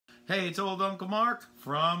Hey, it's old Uncle Mark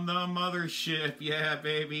from the mothership. Yeah,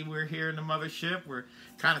 baby, we're here in the mothership. We're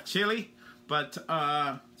kind of chilly, but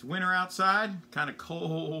it's winter outside, kind of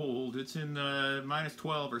cold. It's in the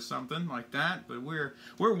 -12 or something like that, but we're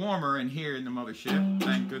warmer in here in the mothership,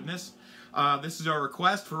 thank goodness. This is our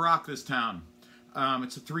request for Rock This Town.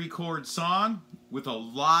 It's a 3-chord song with a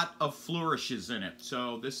lot of flourishes in it.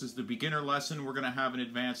 So this is the beginner lesson. We're going to have an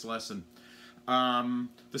advanced lesson.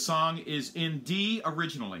 The song is in D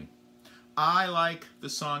originally. I like the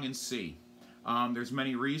song in C. There's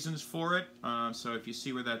many reasons for it. So if you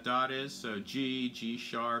see where that dot is, so G, G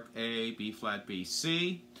sharp, A, B flat, B,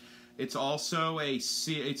 C. It's also a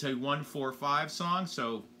C. It's a 1-4-5 song.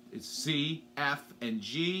 So it's C, F, and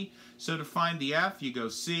G. So to find the F, you go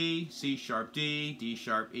C, C sharp D, D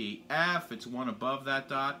sharp E, F. It's one above that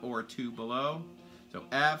dot or 2 below. So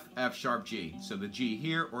F, F sharp G. So the G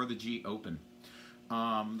here or the G open.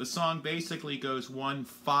 The song basically goes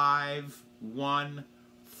 1-5,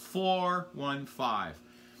 1-4, 1-5.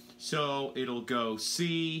 So it'll go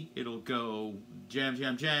C, it'll go jam,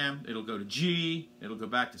 jam, jam, it'll go to G, it'll go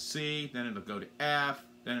back to C, then it'll go to F,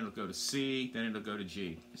 then it'll go to C, then it'll go to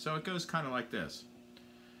G. So it goes kind of like this.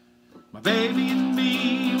 My baby and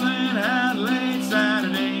me went out late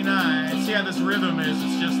Saturday night. See how this rhythm is,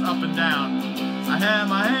 it's just up and down. I had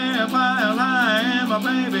my hair piled high and my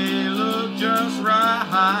baby looked just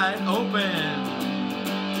right. Open.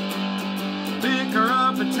 Pick her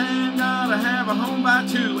up at 10, gotta have her home by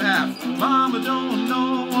 2. F. Mama don't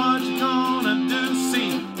know what you're gonna do.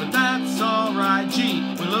 C. But that's alright. G.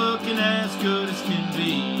 We're looking as good as can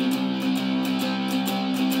be.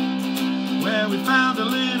 Well, we found a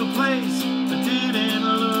little place that didn't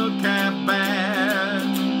look half bad.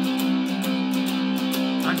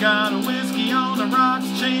 I got a whiskey on the rocks,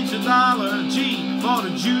 changed $1 G for the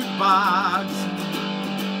jukebox.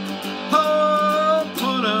 Oh,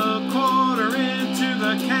 put a quarter into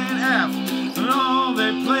the can F, and all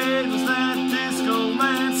they played was that disco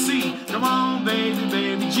land C. Come on, baby,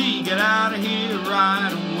 baby G, get out of here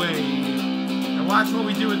right away. Now watch what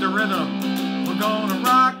we do with the rhythm. We're gonna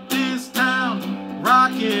rock this town,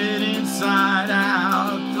 rock it inside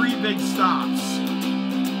out. 3 big stops.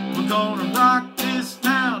 We're gonna rock this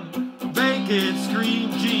town, make it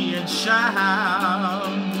scream G and shout.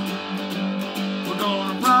 We're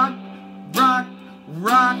gonna rock, rock,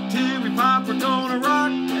 rock till we pop. We're gonna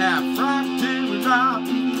rock F, rock till we drop.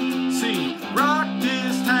 C, rock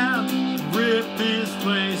this town, rip this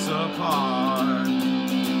place apart.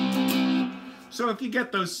 So if you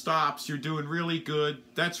get those stops, you're doing really good.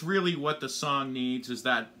 That's really what the song needs, is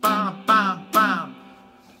that bam, bam, bam.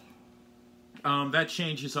 That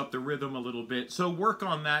changes up the rhythm a little bit. So work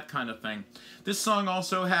on that kind of thing. This song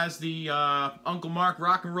also has the Uncle Mark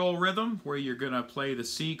rock and roll rhythm, where you're going to play the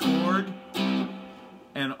C chord.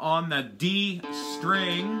 And on the D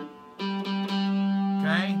string,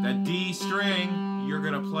 okay, that D string, you're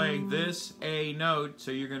going to play this A note.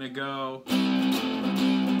 So you're going to go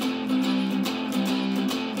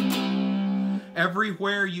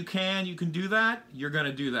everywhere you can do that. You're going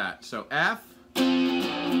to do that. So F,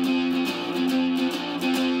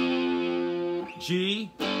 G,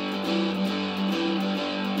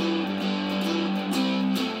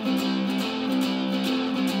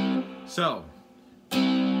 so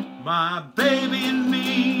my baby and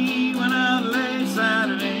me went out late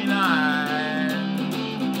Saturday night.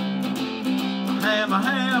 I had my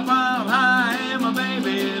hair piled high and my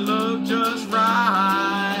baby looked just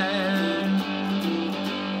right.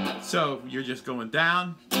 So you're just going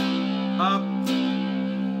down, up,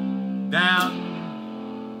 down,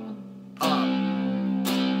 up.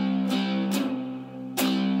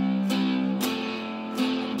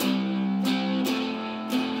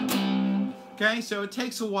 Okay, so it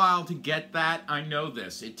takes a while to get that. I know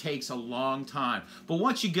this. It takes a long time. But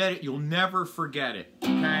once you get it, you'll never forget it,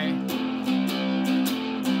 okay?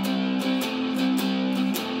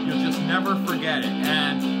 You'll just never forget it.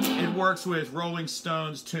 And it works with Rolling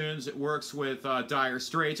Stones tunes. It works with Dire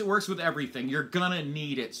Straits. It works with everything. You're gonna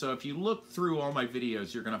need it. So if you look through all my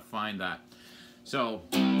videos, you're gonna find that. So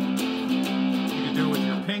you can do it with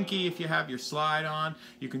your pinky if you have your slide on.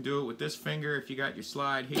 You can do it with this finger if you got your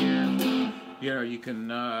slide here. You know, you can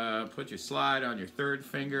put your slide on your 3rd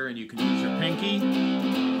finger and you can use your pinky.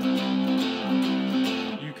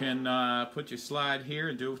 You can put your slide here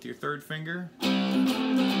and do it with your 3rd finger.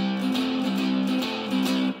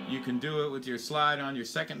 You can do it with your slide on your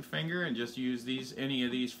 2nd finger and just use any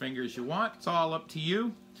of these fingers you want. It's all up to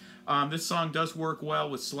you. This song does work well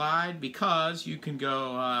with slide because you can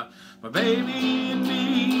go, my baby and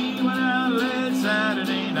me went out late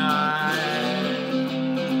Saturday night.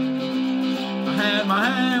 had my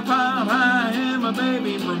hand palm high and my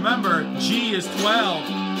baby. Remember, G is 12.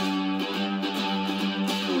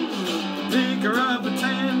 Pick her up at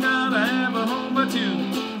 10, gotta have a home by 2.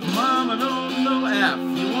 Mama don't know F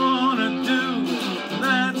you wanna do.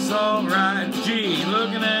 That's alright. G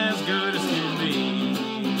looking as good as can be.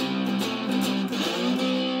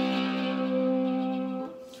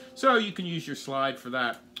 So you can use your slide for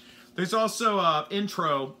that. There's also an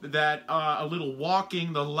intro that a little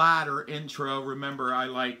walking the ladder intro. Remember, I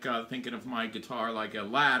like thinking of my guitar like a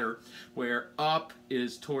ladder, where up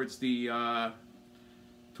is towards the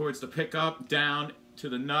pickup, down to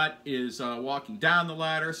the nut is walking down the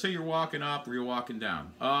ladder. So you're walking up or you're walking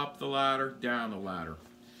down. Up the ladder, down the ladder.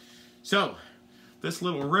 So this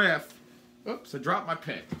little riff, oops, I dropped my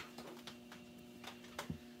pick.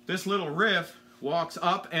 This little riff walks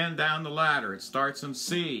up and down the ladder. It starts on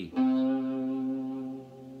C.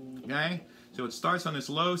 Okay? So it starts on this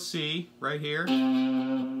low C right here.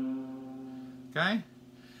 Okay?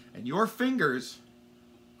 And your fingers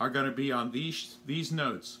are going to be on these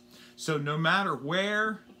notes. So no matter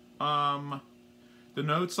where the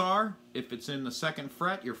notes are, if it's in the 2nd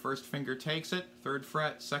fret, your 1st finger takes it. 3rd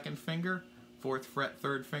fret, 2nd finger. 4th fret,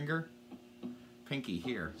 3rd finger. Pinky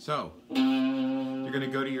here. So you're going to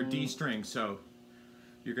go to your D string. So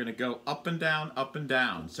you're going to go up and down, up and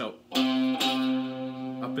down. So up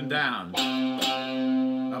and down,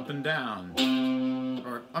 up and down.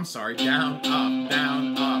 Or, I'm sorry, down, up,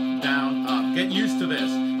 down, up, down, up. Get used to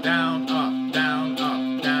this. Down, up, down,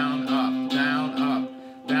 up, down, up, down, up,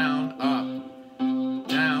 down, up,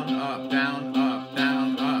 down, up, down, up,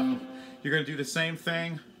 down, up. You're going to do the same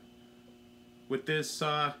thing with this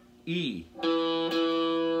E.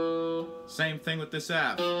 Same thing with this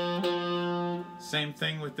F. Same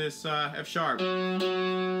thing with this F sharp.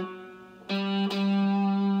 And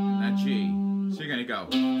that G. So you're going to go.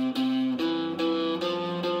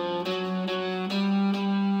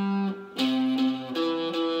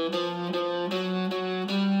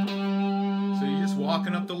 So you're just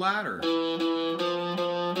walking up the ladder.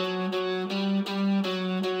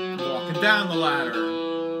 Walking down the ladder.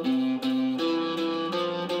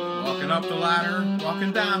 Walking up the ladder.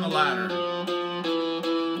 Walking down the ladder.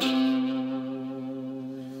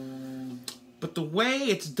 But the way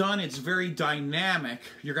it's done, it's very dynamic.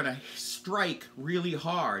 You're going to strike really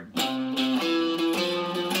hard.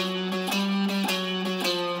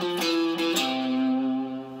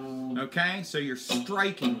 Okay? So you're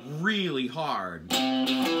striking really hard.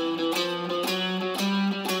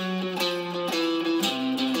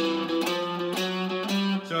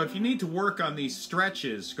 So if you need to work on these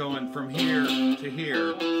stretches going from here to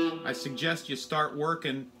here, I suggest you start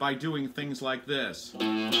working by doing things like this.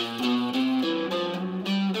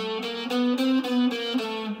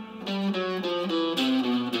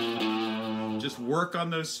 Just work on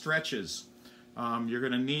those stretches. You're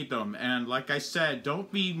going to need them. And like I said,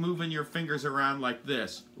 don't be moving your fingers around like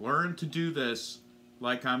this. Learn to do this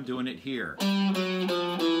like I'm doing it here.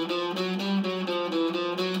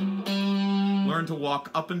 Learn to walk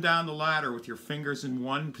up and down the ladder with your fingers in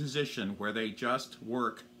one position where they just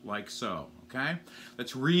work like so. Okay?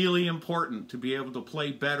 That's really important to be able to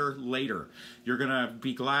play better later. You're going to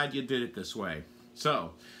be glad you did it this way.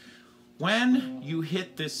 So, when you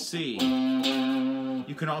hit this C,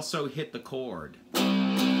 you can also hit the chord.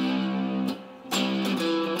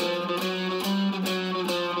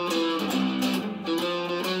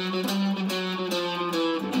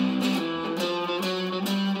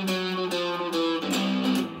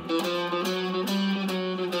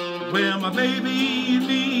 Well, my baby and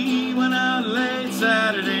me went out late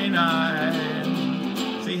Saturday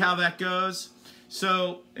night. See how that goes?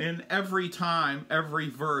 So, in every time, every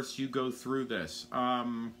verse, you go through this.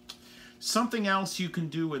 Something else you can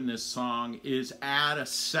do in this song is add a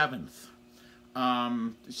 7th.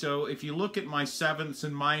 So, if you look at my 7ths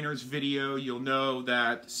and minors video, you'll know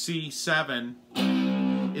that C7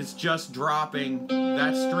 is just dropping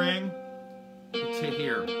that string to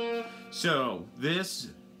here. So, this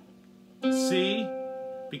C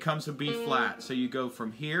becomes a B flat. So, you go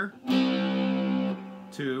from here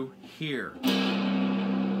to here.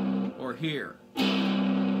 Or here.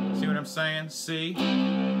 See what I'm saying? C.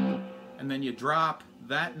 And then you drop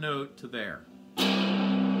that note to there.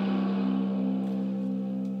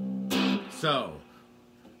 So,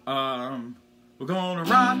 we're gonna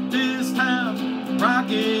rock this town, rock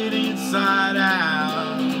it inside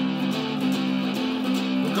out.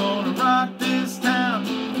 We're gonna rock this town,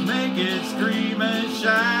 make it scream and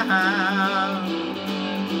shout.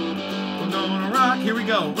 We're gonna rock, here we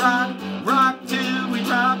go, rock, rock till we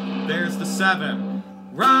drop. There's the 7.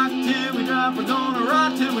 Rock till we drop, we're gonna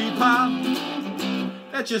rock till we pop.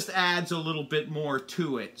 that just adds a little bit more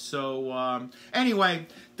to it. So anyway,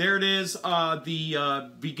 there it is.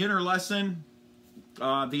 The beginner lesson.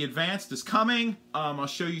 The advanced is coming. I'll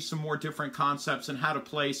show you some more different concepts and how to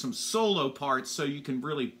play some solo parts so you can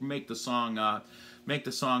really make the song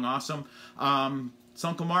awesome. It's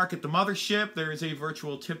Uncle Mark at the Mothership. There is a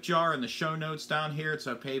virtual tip jar in the show notes down here. It's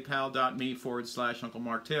at paypal.me/Uncle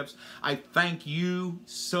Mark Tips. I thank you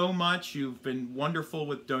so much. You've been wonderful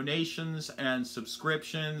with donations and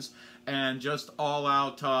subscriptions and just all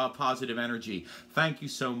out positive energy. Thank you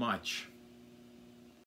so much.